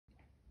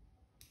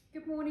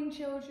Good morning,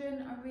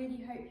 children. I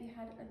really hope you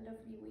had a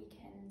lovely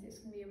weekend. It's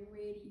going to be a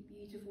really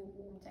beautiful,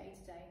 warm day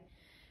today.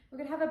 We're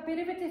going to have a bit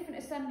of a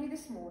different assembly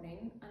this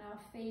morning, and our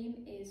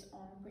theme is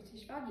on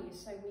British values.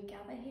 So we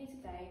gather here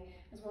today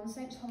as one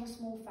St Thomas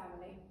More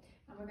family,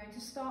 and we're going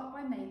to start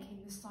by making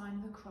the sign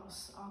of the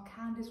cross. Our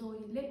candle is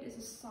already lit as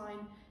a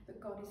sign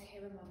that God is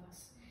here among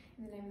us.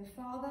 In the name of the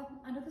Father,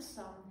 and of the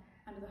Son,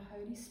 and of the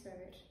Holy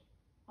Spirit.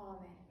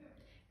 Amen.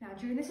 Now,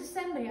 during this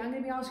assembly, I'm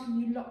going to be asking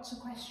you lots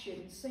of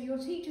questions. So your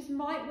teachers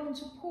might want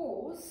to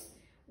pause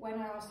when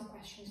I ask the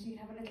questions so you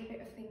can have a little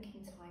bit of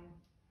thinking time.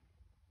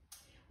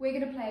 We're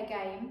going to play a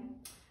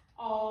game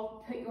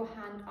of put your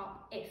hand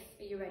up if.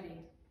 Are you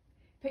ready?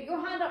 Put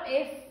your hand up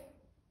if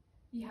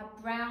you have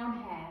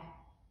brown hair.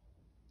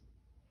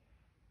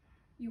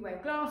 You wear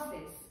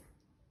glasses.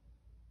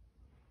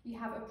 You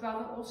have a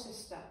brother or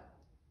sister.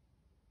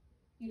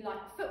 You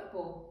like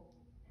football.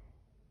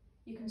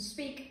 You can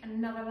speak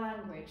another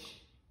language.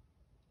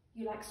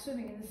 You like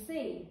swimming in the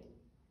sea.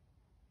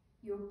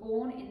 You were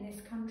born in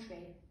this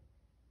country.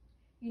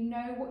 You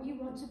know what you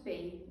want to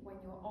be when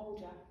you're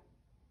older.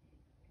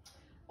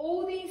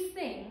 All these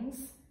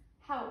things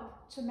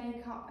help to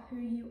make up who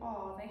you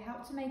are. They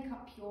help to make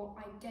up your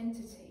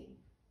identity.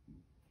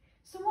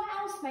 So what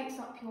else makes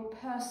up your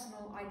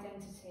personal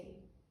identity?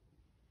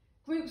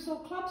 Groups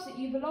or clubs that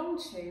you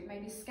belong to,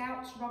 maybe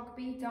scouts,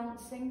 rugby,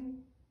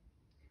 dancing.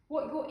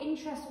 What your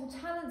interests or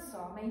talents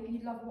are. Maybe you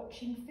love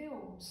watching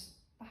films.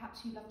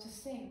 Perhaps you love to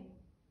sing.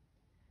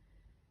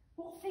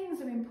 What things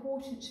are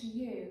important to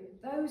you?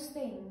 Those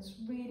things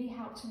really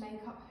help to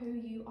make up who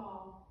you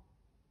are.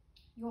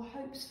 Your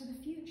hopes for the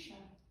future.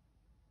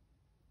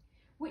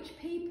 Which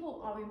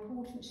people are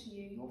important to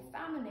you? Your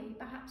family,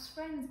 perhaps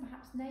friends,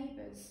 perhaps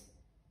neighbours.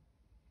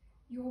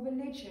 Your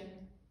religion.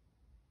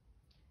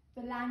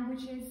 The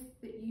languages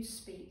that you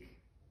speak.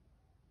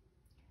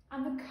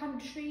 And the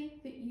country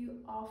that you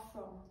are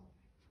from.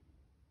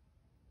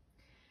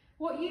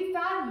 What you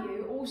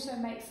value also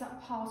makes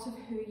up part of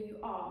who you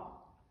are.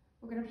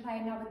 We're going to play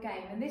another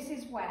game, and this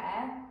is where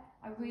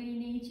I really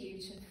need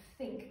you to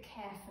think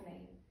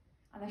carefully.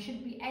 And there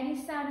shouldn't be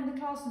any sound in the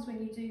classrooms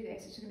when you do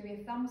this. It's going to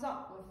be a thumbs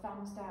up or a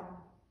thumbs down.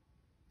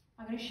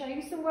 I'm going to show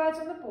you some words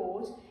on the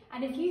board,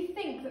 and if you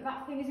think that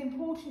that thing is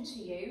important to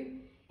you,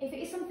 if it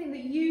is something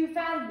that you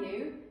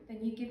value, then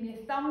you give me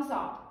a thumbs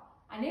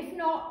up, and if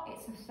not,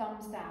 it's a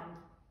thumbs down.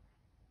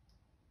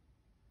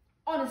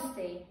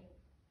 Honesty.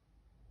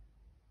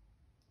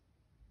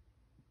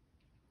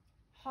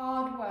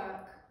 Hard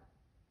work,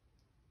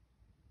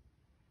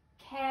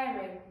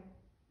 caring,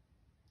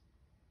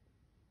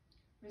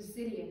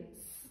 resilience,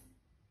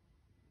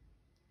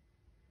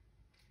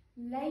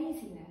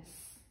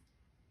 laziness,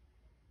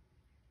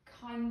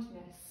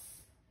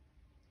 kindness,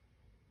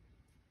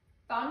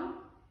 fun,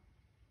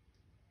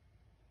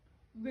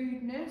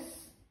 rudeness,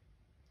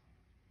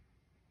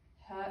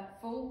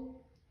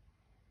 hurtful,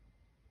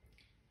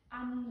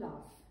 and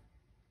love.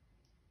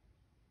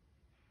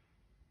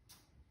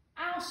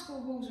 Our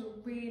school rules are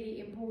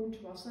really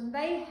important to us, and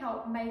they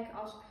help make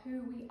us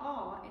who we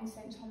are in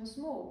St Thomas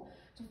More.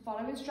 To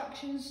follow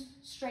instructions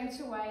straight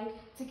away,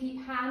 to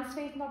keep hands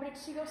facing public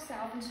to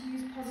yourself, and to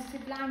use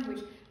positive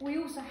language.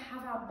 We also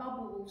have our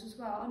bubble rules as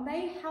well, and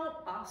they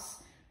help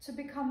us to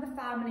become the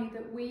family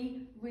that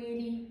we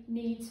really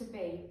need to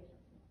be.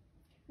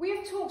 We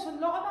have talked a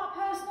lot about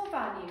personal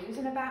values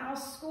and about our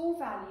school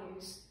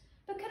values,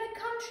 but can a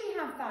country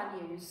have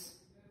values?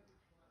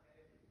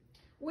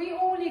 We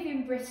all live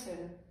in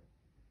Britain.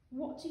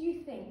 What do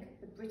you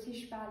think the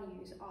British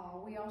values are?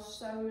 We are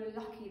so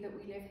lucky that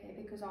we live here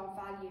because our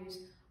values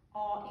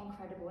are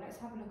incredible. Let's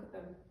have a look at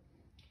them.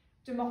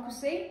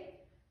 Democracy,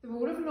 the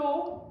rule of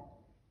law,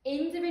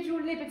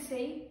 individual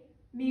liberty,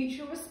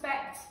 mutual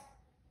respect,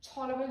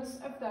 tolerance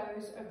of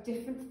those of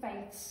different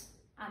faiths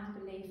and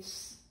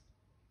beliefs.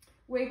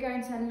 We're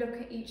going to look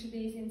at each of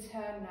these in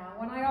turn now.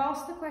 When I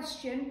ask the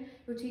question,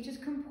 your teachers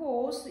can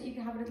pause so that you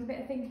can have a little bit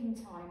of thinking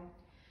time.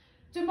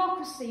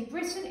 Democracy.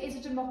 Britain is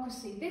a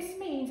democracy. This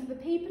means that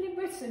the people in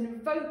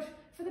Britain vote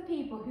for the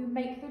people who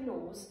make the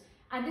laws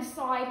and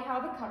decide how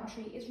the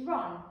country is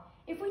run.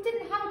 If we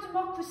didn't have a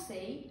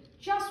democracy,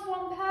 just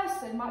one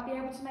person might be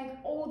able to make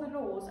all the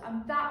laws,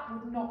 and that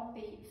would not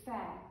be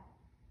fair.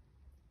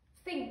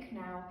 Think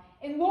now,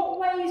 in what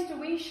ways do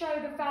we show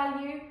the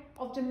value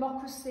of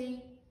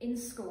democracy in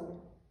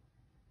school?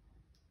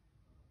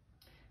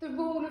 The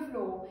rule of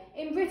law.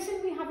 In Britain,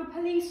 we have a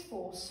police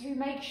force who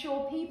make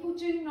sure people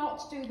do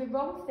not do the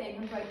wrong thing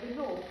and break the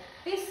law.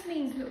 This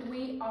means that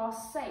we are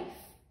safe.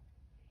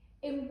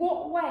 In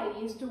what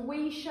ways do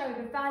we show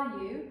the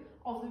value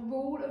of the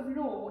rule of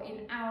law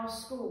in our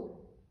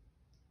school?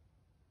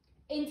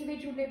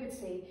 Individual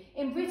liberty.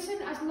 In Britain,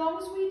 as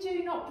long as we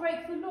do not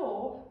break the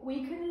law,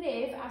 we can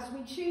live as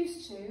we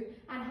choose to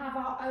and have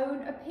our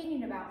own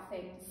opinion about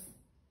things.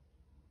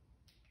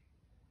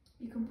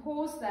 You can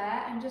pause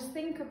there and just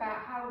think about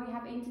how we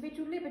have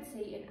individual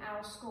liberty in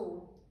our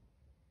school.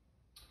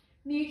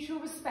 Mutual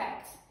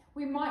respect.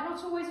 We might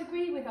not always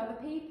agree with other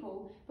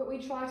people, but we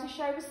try to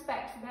show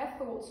respect for their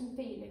thoughts and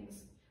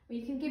feelings.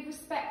 We can give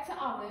respect to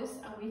others,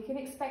 and we can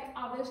expect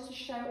others to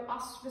show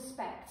us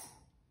respect.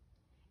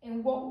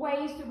 In what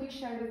ways do we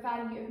show the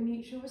value of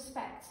mutual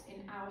respect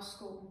in our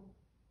school?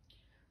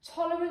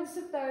 Tolerance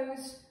of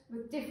those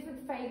with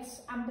different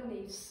faiths and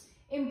beliefs.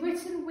 In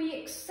Britain, we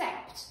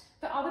accept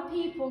that other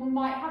people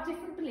might have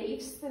different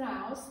beliefs than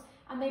ours,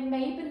 and they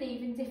may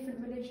believe in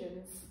different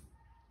religions.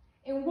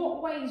 In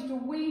what ways do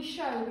we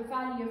show the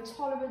value of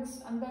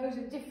tolerance and those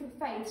of different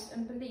faiths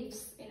and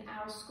beliefs in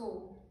our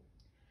school?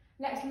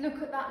 Let's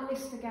look at that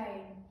list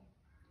again.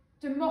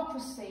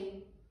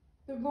 Democracy,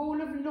 the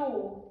rule of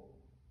law,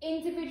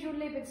 individual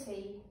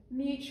liberty,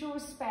 mutual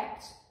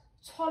respect,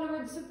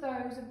 tolerance of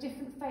those of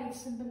different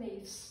faiths and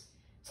beliefs.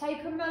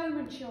 Take a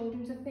moment,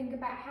 children, to think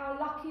about how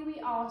lucky we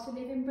are to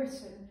live in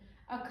Britain,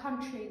 a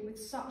country with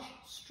such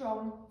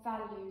strong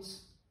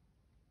values.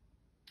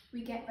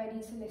 We get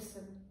ready to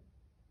listen.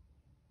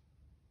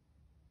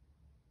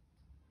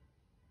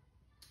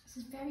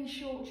 This is very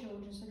short,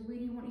 children, so I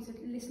really want you to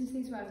listen to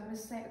these words. I'm going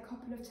to say it a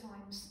couple of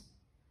times.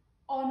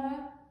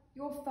 Honour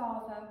your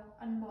father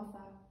and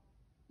mother.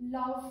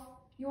 Love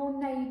your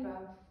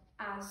neighbour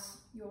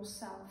as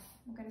yourself.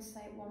 I'm going to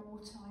say it one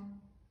more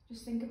time.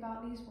 Just think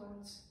about these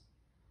words.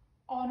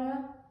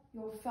 Honour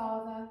your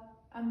father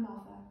and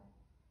mother.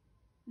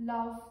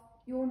 Love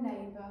your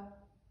neighbour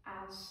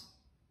as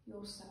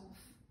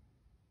yourself.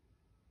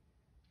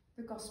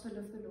 The Gospel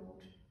of the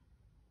Lord.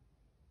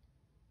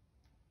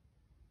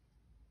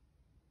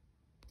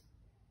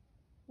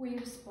 We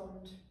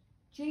respond.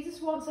 Jesus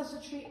wants us to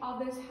treat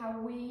others how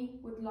we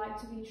would like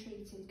to be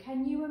treated.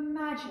 Can you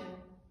imagine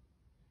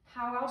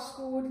how our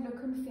school would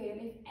look and feel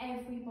if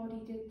everybody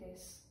did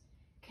this?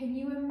 Can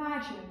you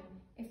imagine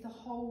if the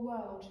whole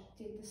world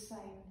did the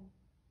same?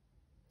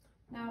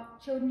 Now,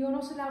 children, you're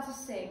not allowed to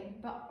sing,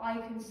 but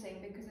I can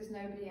sing because there's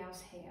nobody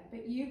else here.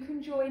 But you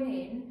can join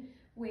in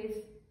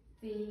with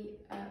the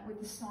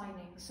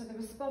signing. So the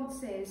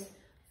response is,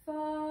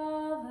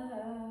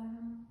 Father,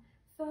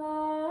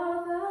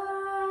 Father,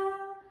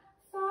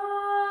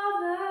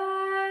 Father,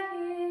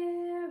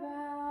 hear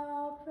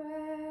our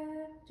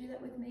prayer. Do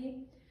that with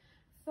me.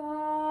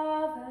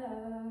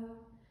 Father,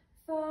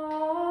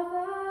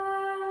 Father,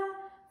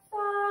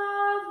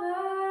 Father,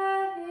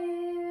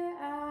 hear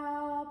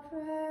our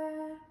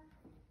prayer.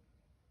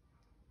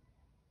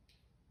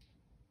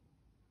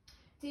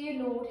 Dear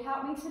Lord,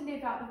 help me to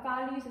live out the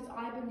values that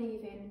I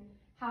believe in.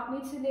 Help me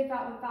to live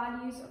out the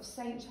values of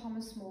St.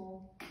 Thomas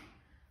More.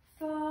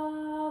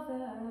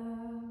 Father,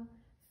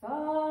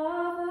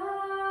 Father,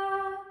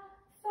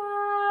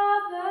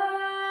 Father,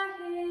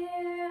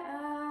 hear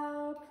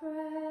our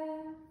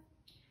prayer.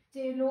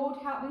 Dear Lord,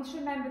 help me to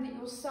remember that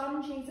your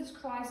Son, Jesus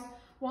Christ,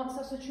 wants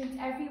us to treat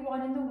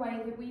everyone in the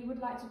way that we would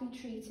like to be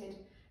treated.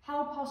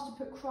 Help us to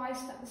put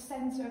Christ at the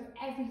centre of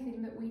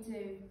everything that we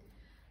do.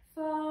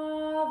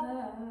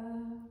 Father,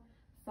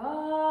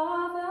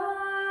 Father,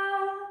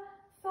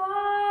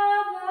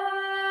 Father,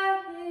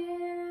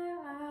 hear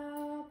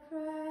our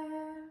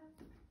prayer.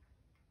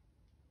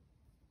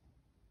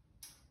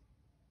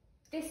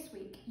 This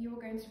week, you're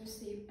going to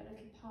receive a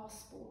little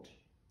passport.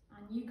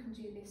 And you can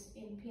do this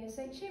in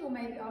PSHE or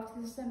maybe after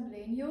the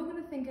assembly, and you're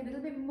going to think a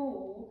little bit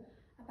more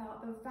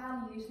about the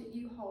values that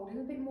you hold, a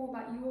little bit more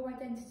about your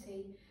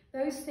identity,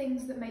 those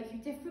things that make you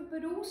different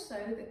but also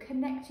that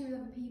connect you with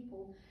other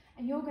people,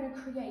 and you're going to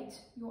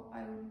create your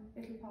own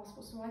little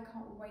passport. So I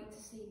can't wait to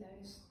see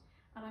those,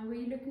 and I'm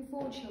really looking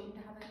forward, children, to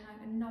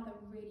having another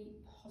really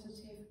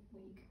positive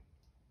week.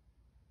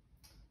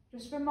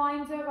 Just a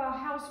reminder, our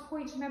house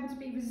points, remember to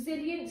be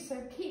resilient,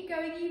 so keep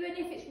going even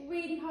if it's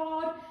really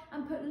hard,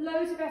 and put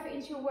loads of effort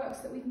into your work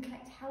so that we can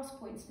collect house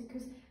points,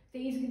 because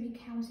these are going to be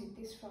counted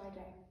this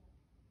Friday.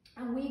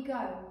 And we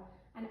go,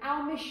 and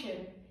our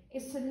mission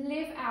is to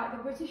live out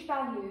the British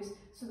values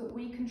so that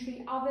we can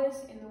treat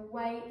others in the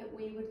way that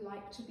we would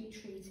like to be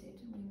treated.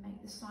 And we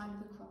make the sign of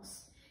the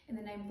cross. In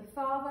the name of the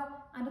Father,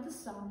 and of the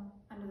Son,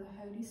 and of the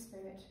Holy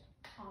Spirit.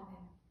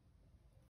 Amen.